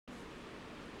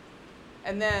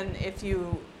And then if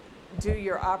you do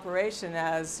your operation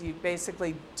as you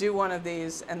basically do one of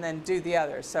these and then do the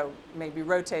other. So maybe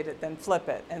rotate it, then flip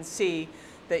it, and see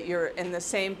that you're in the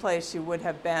same place you would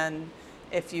have been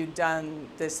if you'd done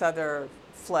this other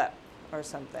flip or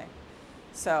something.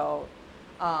 So,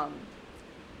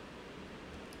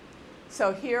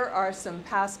 so here are some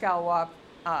Pascal walk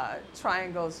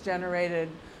triangles generated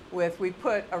with, we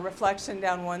put a reflection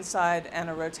down one side and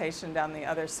a rotation down the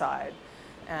other side.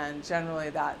 And generally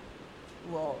that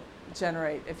will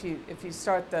generate, if you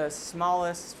start the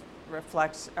smallest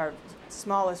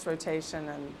smallest rotation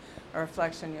and a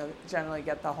reflection, you'll generally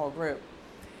get the whole group.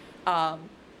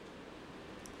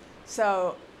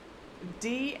 So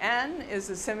Dn is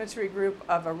a symmetry group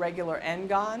of a regular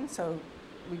n-gon, so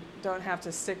we don't have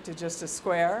to stick to just a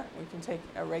square. We can take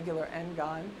a regular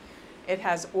n-gon. It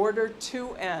has order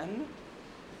 2n.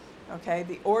 Okay,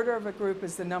 the order of a group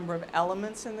is the number of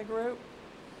elements in the group.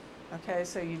 Okay,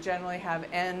 so you generally have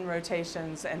n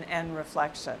rotations and n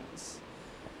reflections.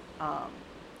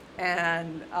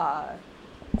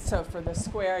 So for the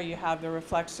square, you have the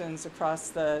reflections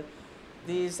across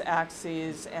these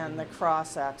axes and the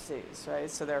cross axes,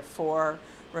 right? So there are 4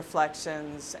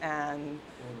 reflections and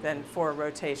then 4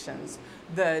 rotations.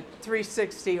 The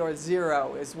 360 or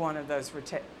 0 is one of those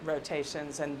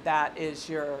rotations, and that is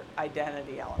your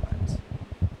identity element.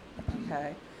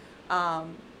 Okay.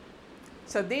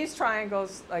 So these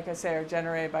triangles, like I say, are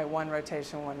generated by 1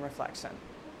 rotation, 1 reflection.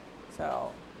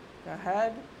 So go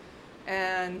ahead.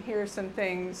 And here are some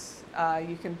things.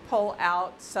 You can pull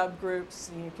out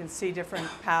subgroups, and you can see different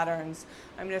patterns.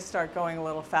 I'm going to start going a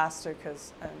little faster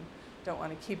because I don't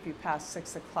want to keep you past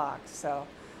 6 o'clock. So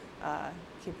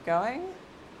keep going.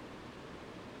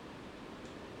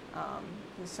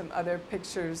 There's some other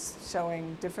pictures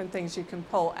showing different things you can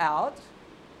pull out.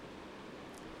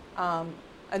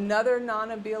 Another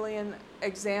non-abelian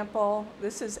example,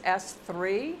 this is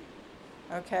S3,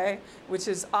 okay, which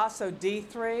is also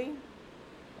D3.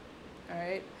 All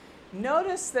right.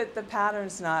 Notice that the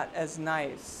pattern's not as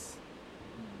nice.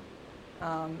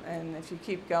 And if you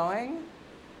keep going,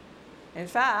 in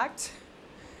fact,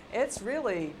 it's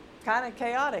really kind of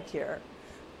chaotic here.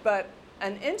 But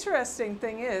an interesting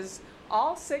thing is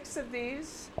all 6 of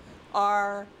these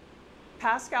are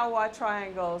Pascal-Watt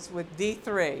triangles with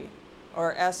D3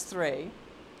 or S3.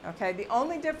 Okay, the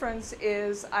only difference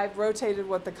is I've rotated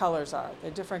what the colors are.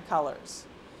 They're different colors.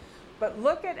 But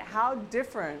look at how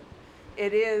different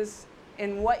it is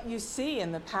in what you see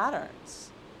in the patterns.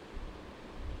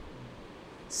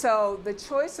 So the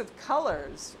choice of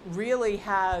colors really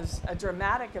has a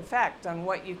dramatic effect on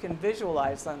what you can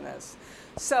visualize on this.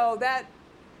 So that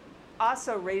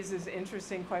also raises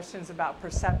interesting questions about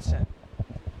perception.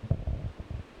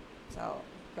 So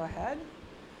go ahead.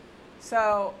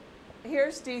 So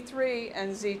here's D3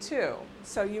 and Z2.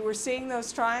 So you were seeing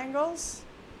those triangles,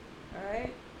 all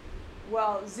right?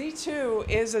 Well, Z2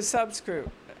 is a subgroup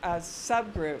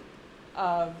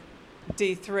of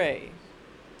D3.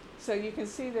 So you can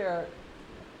see there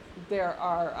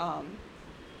are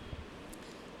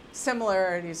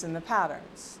similarities in the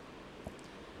patterns.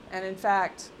 And in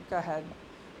fact, go ahead,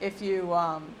 if you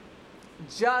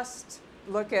just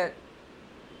look at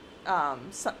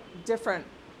different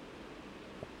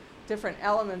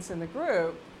elements in the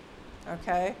group,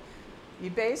 okay, you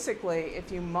basically,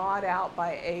 if you mod out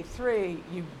by A3,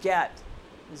 you get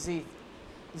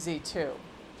Z2.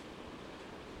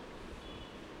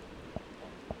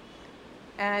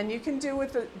 And you can do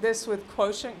this with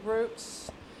quotient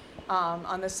groups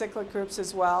on the cyclic groups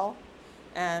as well.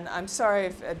 And I'm sorry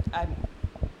if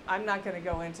I'm not going to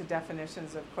go into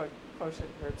definitions of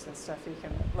quotient groups and stuff. You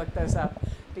can look those up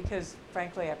because,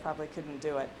 frankly, I probably couldn't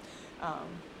do it.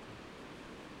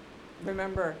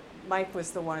 Remember, Mike was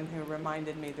the one who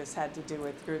reminded me this had to do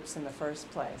with groups in the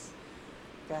first place.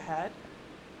 Go ahead.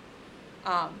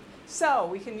 So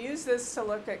we can use this to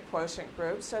look at quotient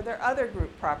groups. Are there other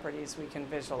group properties we can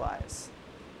visualize?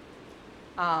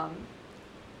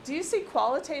 Do you see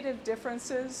qualitative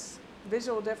differences,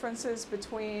 visual differences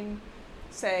between,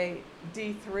 say,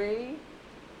 D3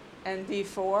 and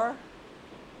D4?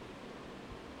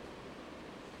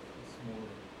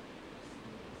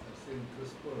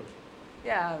 Crisper.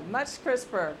 Yeah, much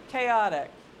crisper, chaotic,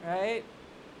 right?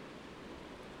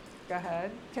 Go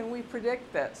ahead. Can we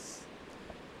predict this?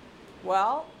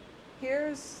 Well,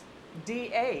 here's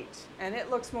D8, and it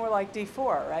looks more like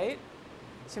D4, right?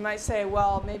 So you might say,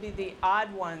 well, maybe the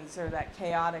odd ones are that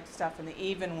chaotic stuff, and the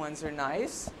even ones are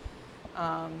nice.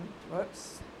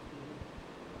 Whoops.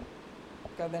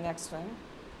 Go to the next one.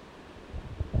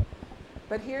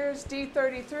 But here's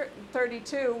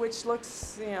D32, which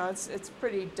looks, you know, it's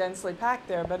pretty densely packed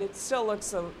there, but it still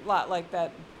looks a lot like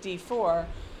that D4.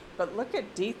 But look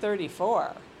at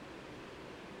D34.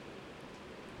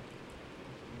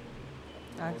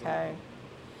 Okay.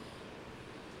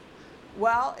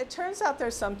 Well, it turns out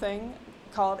there's something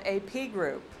called a P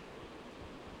group.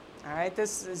 All right,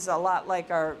 this is a lot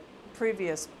like our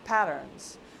previous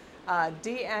patterns.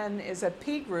 Dn is a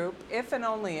P group if and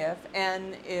only if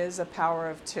n is a power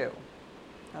of 2.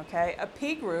 Okay, a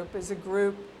P group is a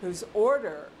group whose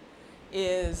order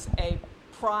is a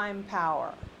prime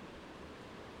power.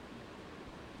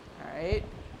 All right,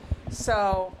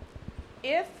 so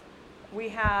if we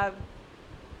have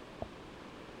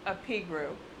a P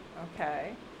group,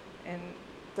 okay, and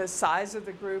the size of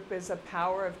the group is a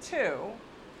power of 2,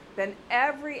 then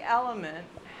every element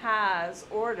has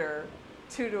order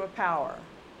 2 to a power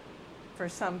for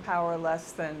some power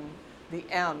less than the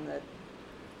m that.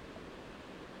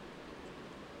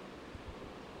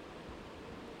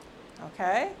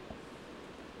 Okay?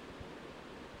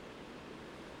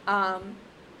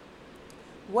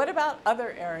 What about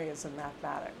other areas of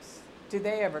mathematics? Do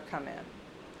they ever come in?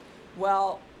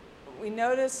 Well, we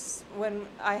notice when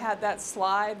I had that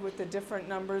slide with the different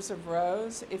numbers of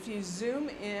rows, if you zoom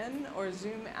in or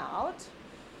zoom out,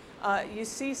 you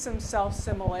see some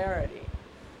self-similarity.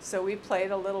 So we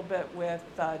played a little bit with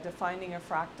defining a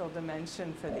fractal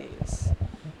dimension for these.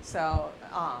 So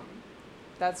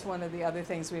that's one of the other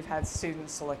things we've had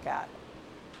students look at.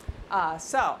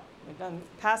 So we've done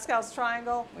Pascal's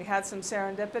triangle. We had some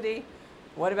serendipity.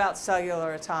 What about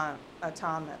cellular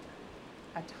automata?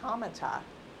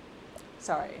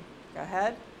 Sorry, go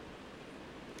ahead.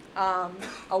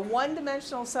 A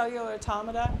one-dimensional cellular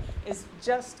automata is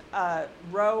just a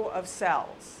row of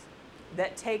cells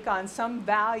that take on some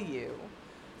value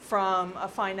from a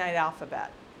finite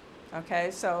alphabet. Okay,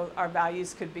 so our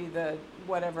values could be the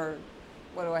whatever,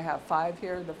 what do I have, 5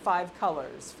 here? The 5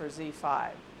 colors for Z5.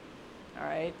 All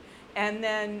right, and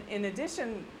then in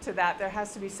addition to that, there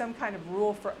has to be some kind of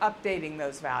rule for updating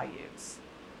those values.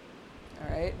 All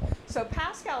right, so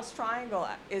Pascal's triangle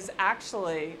is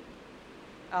actually,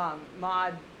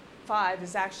 mod 5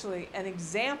 is actually an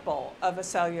example of a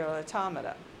cellular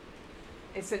automata.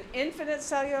 It's an infinite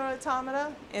cellular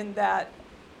automata in that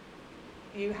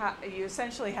you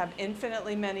essentially have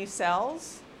infinitely many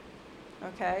cells.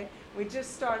 Okay, we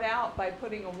just start out by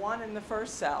putting a 1 in the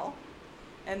first cell,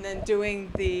 and then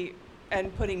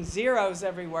putting zeros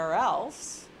everywhere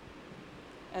else,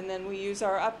 and then we use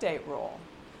our update rule.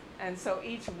 And so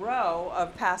each row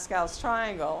of Pascal's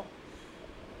triangle,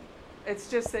 it's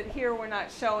just that here we're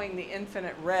not showing the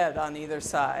infinite red on either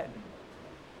side.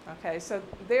 Okay, so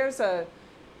there's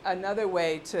another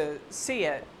way to see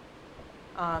it,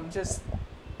 just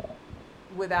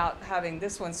without having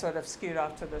this one sort of skewed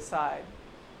off to the side.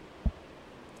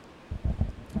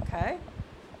 Okay,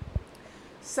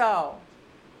 so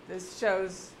this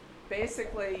shows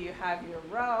basically you have your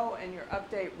row, and your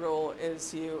update rule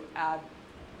is you add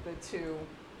the 2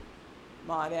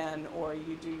 mod n, or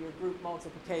you do your group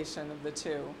multiplication of the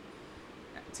 2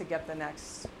 to get the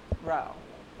next row.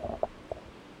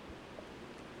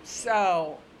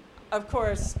 So, of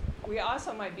course, we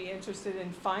also might be interested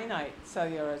in finite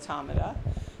cellular automata.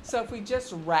 So if we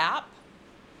just wrap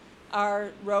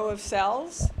our row of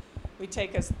cells, we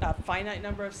take a finite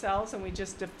number of cells and we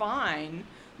just define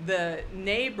the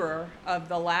neighbor of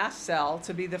the last cell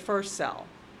to be the first cell.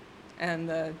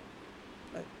 And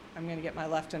I'm going to get my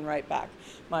left and right back.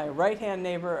 My right-hand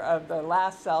neighbor of the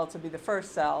last cell to be the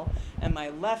first cell, and my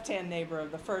left-hand neighbor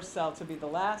of the first cell to be the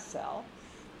last cell.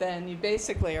 Then you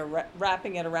basically are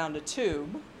wrapping it around a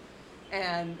tube.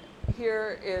 And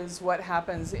here is what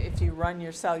happens if you run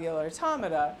your cellular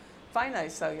automata,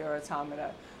 finite cellular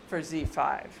automata, for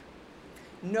Z5.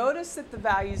 Notice that the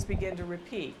values begin to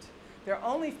repeat. There are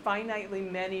only finitely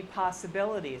many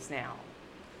possibilities now.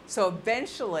 So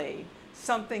eventually,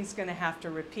 something's going to have to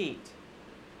repeat,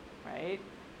 right?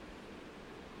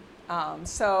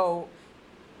 So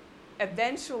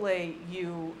eventually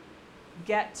you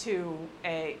get to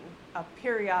a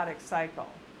periodic cycle.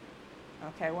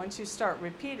 Okay, once you start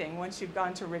repeating, once you've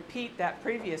gone to repeat that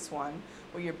previous one,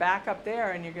 well, you're back up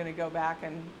there and you're going to go back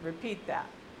and repeat that.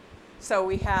 So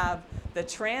we have the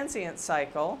transient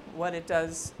cycle, what it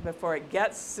does before it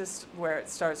gets to where it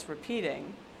starts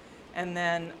repeating, and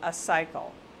then a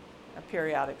cycle. A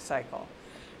periodic cycle.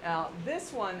 Now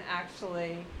this one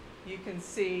actually, you can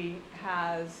see,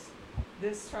 has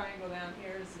this triangle down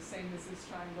here is the same as this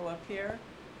triangle up here.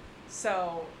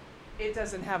 So it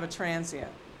doesn't have a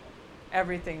transient.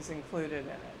 Everything's included in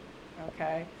it.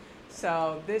 Okay?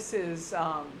 So this is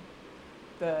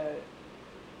let's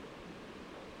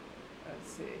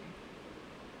see,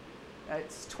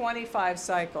 it's 25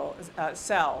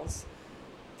 cells.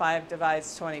 5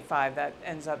 divides 25, that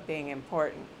ends up being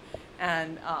important.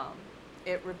 And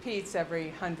it repeats every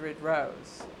 100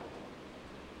 rows.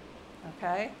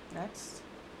 Okay, next.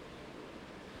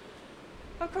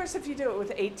 Of course, if you do it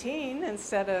with 18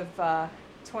 instead of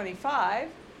 25,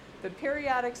 the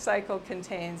periodic cycle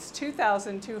contains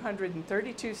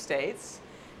 2,232 states,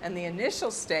 and the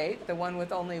initial state, the one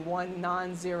with only one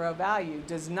non-zero value,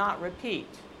 does not repeat.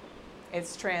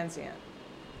 It's transient.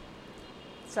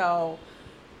 So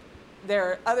there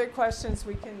are other questions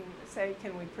we can say.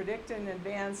 Can we predict in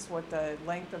advance what the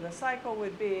length of the cycle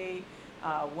would be,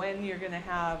 when you're going to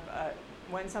have,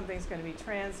 when something's going to be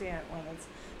transient, when it's...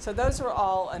 So those are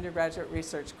all undergraduate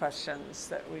research questions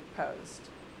that we've posed.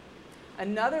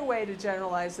 Another way to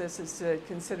generalize this is to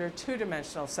consider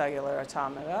two-dimensional cellular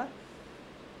automata.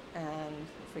 And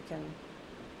if we can...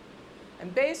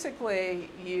 And basically,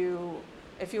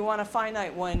 if you want a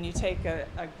finite one, you take a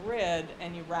grid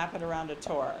and you wrap it around a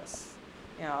torus.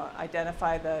 You know,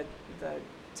 identify the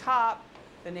top,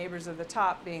 the neighbors of the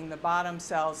top being the bottom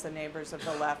cells, the neighbors of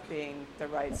the left being the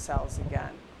right cells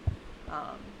again.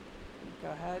 Go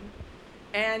ahead.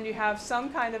 And you have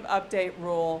some kind of update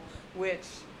rule, which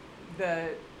the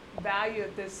value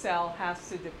of this cell has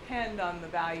to depend on the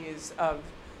values of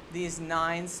these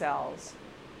 9 cells.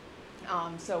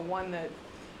 So one that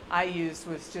I used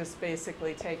was just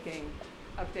basically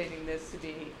updating this to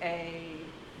be A,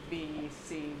 B,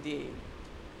 C, D.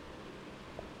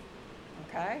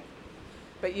 Okay?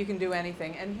 But you can do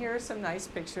anything. And here are some nice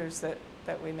pictures that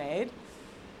we made.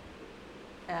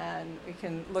 And we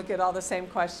can look at all the same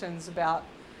questions about,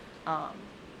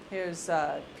 here's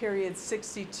period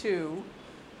 62,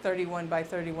 31 by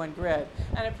 31 grid.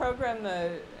 And I programmed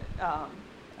I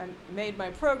made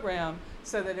my program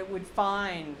so that it would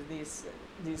find these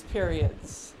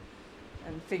periods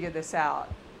and figure this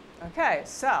out. Okay,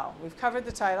 so we've covered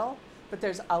the title, but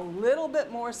there's a little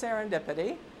bit more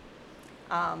serendipity.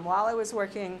 While I was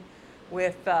working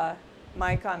with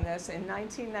Mike on this in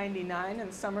 1999, in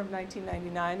the summer of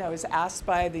 1999, I was asked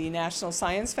by the National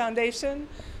Science Foundation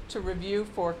to review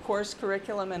for course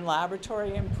curriculum and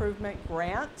laboratory improvement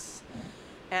grants.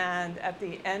 And at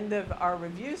the end of our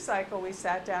review cycle, we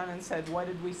sat down and said, what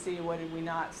did we see, what did we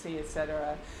not see, et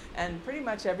cetera. And pretty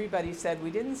much everybody said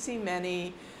we didn't see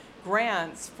many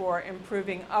grants for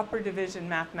improving upper division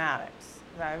mathematics.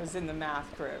 I was in the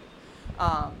math group.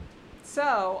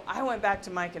 So I went back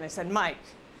to Mike and I said, Mike,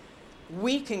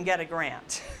 we can get a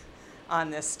grant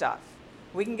on this stuff.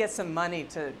 We can get some money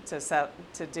to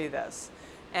do this.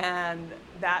 And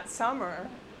that summer,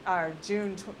 or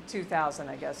June 2000,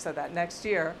 I guess, so that next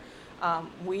year,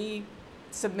 we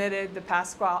submitted the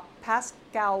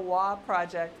Pascal-Roy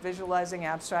project, Visualizing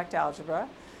Abstract Algebra,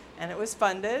 and it was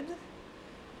funded.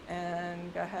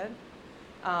 And go ahead.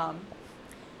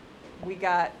 We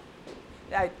got,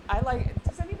 I like,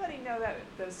 does anybody know that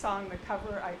the song, The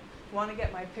Cover, I want to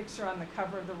get my picture on the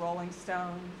cover of the Rolling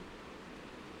Stone?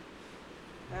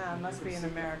 It must be an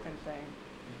American thing.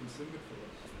 You can sing it for us.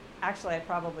 Actually, I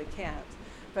probably can't.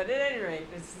 But at any rate,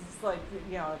 it's like,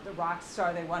 you know, the rock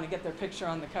star, they want to get their picture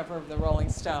on the cover of the Rolling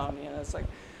Stone. You know, it's like,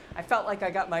 I felt like I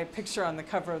got my picture on the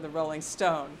cover of the Rolling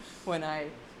Stone when I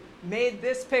made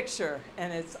this picture,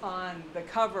 and it's on the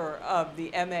cover of the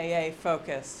MAA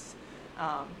Focus.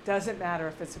 Doesn't matter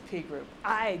if it's a P group.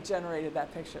 I generated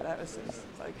that picture. That was just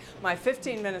like my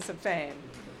 15 minutes of fame.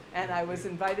 And I was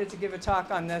invited to give a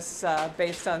talk on this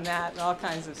based on that and all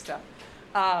kinds of stuff.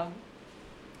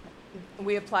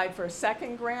 We applied for a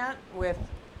second grant with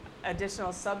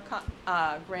additional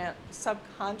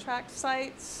subcontract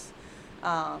sites.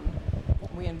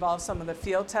 We involved some of the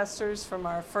field testers from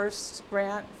our first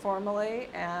grant formally,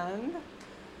 and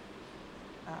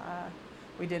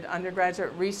we did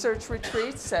undergraduate research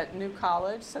retreats at New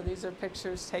College. So these are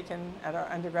pictures taken at our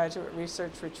undergraduate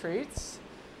research retreats.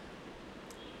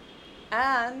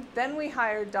 And then we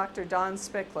hired Dr. Don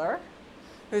Spickler,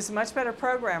 who's a much better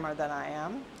programmer than I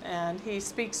am, and he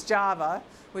speaks Java,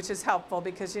 which is helpful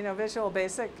because, you know, Visual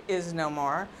Basic is no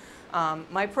more.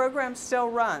 My program still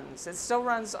runs. It still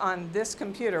runs on this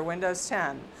computer, Windows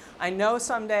 10. I know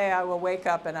someday I will wake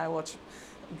up and I will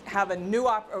have a new,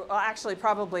 actually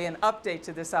probably an update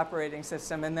to this operating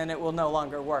system, and then it will no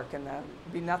longer work, and there'll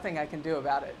be nothing I can do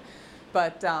about it.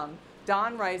 But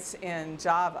Don writes in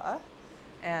Java,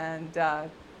 and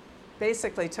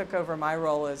basically took over my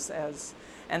role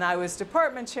and I was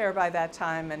department chair by that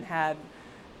time and had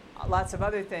lots of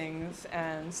other things.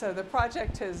 And so the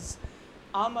project has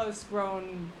almost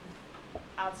grown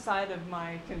outside of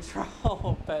my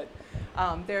control, but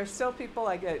There are still people,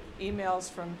 I get emails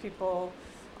from people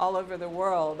all over the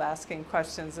world asking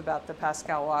questions about the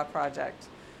Pascal Wa project.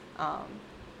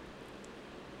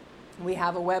 We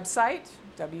have a website,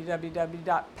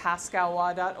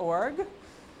 www.pascalwa.org.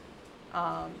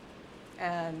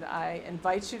 And I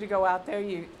invite you to go out there.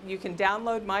 You can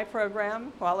download my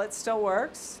program while it still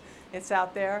works. It's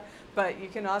out there. But you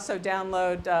can also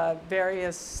download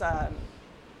various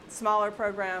smaller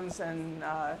programs and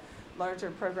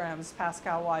larger programs,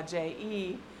 Pascal Wa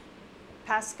JE.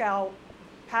 Pascal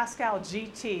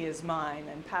GT is mine,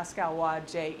 and Pascal Wa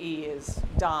JE is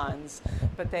Don's.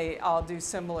 But they all do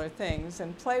similar things.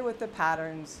 And play with the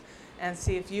patterns and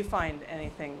see if you find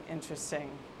anything interesting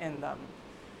in them.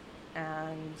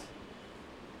 And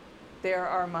there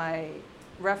are my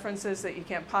references that you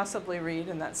can't possibly read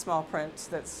in that small print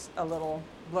that's a little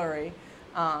blurry.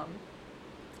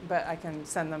 But I can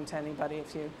send them to anybody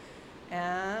if you.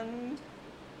 And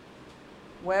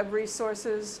web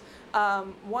resources.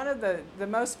 One of the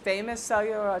most famous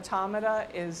cellular automata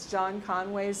is John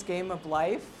Conway's Game of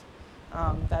Life.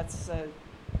 That's an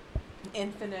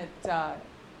infinite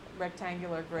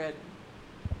rectangular grid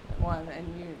one,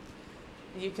 and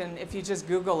you can, if you just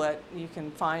Google it, you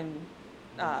can find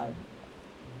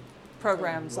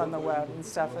programs on the web and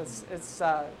stuff. It's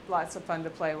lots of fun to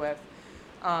play with.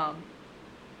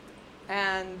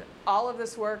 And all of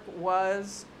this work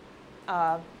was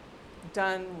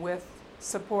done with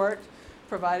support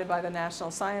provided by the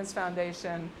National Science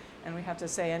Foundation, and we have to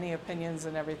say any opinions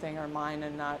and everything are mine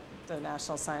and not the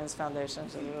National Science Foundation,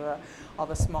 all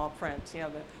the small print. You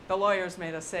know, the lawyers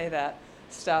made us say that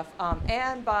stuff,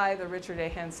 and by the Richard A.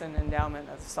 Henson Endowment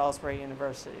of Salisbury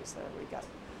University, so we got it.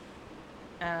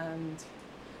 And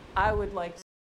I would like